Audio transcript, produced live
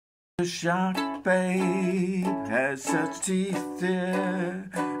The shark babe has such teeth, dear,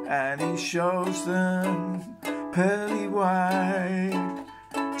 and he shows them pearly white.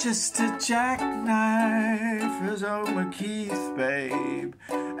 Just a jackknife as old McKeith, babe,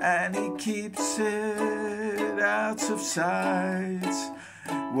 and he keeps it out of sight.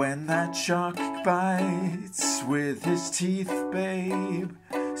 When that shark bites with his teeth, babe,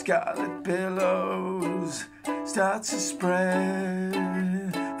 scarlet billows start to spread.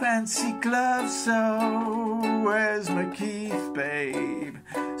 Fancy gloves, so where's McKeith, babe?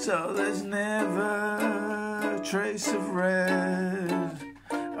 So there's never a trace of red.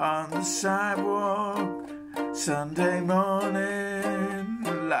 On the sidewalk, Sunday morning,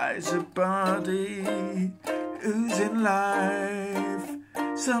 lies a body oozing life.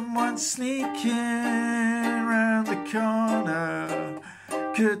 Someone sneaking round the corner.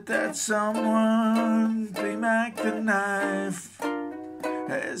 Could that someone be Mack the Knife?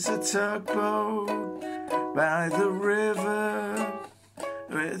 There's a tugboat by the river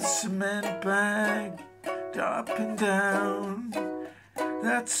with cement bag dropping down.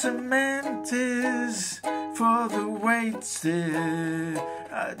 That cement is for the weights, dear.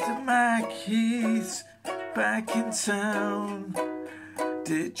 The Mack Heath's back in town.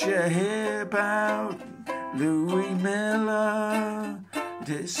 Did you hear about Louis Miller?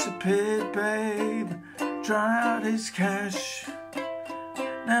 Disappeared, babe, dry out his cash.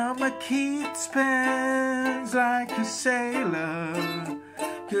 Now McKeith spends like a sailor.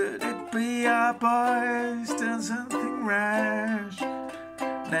 Could it be our boys done something rash?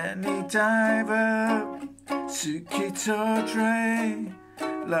 Then he dive up, Suki Tordre,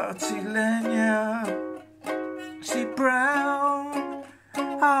 Lottie Lenya, see Brown.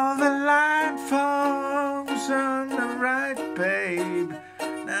 All the line forms on the right, babe.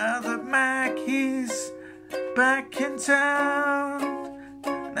 Now that Mack he's back in town.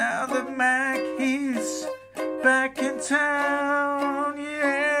 Now that Mack he's back in town.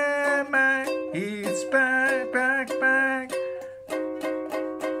 Yeah, Mack he's back.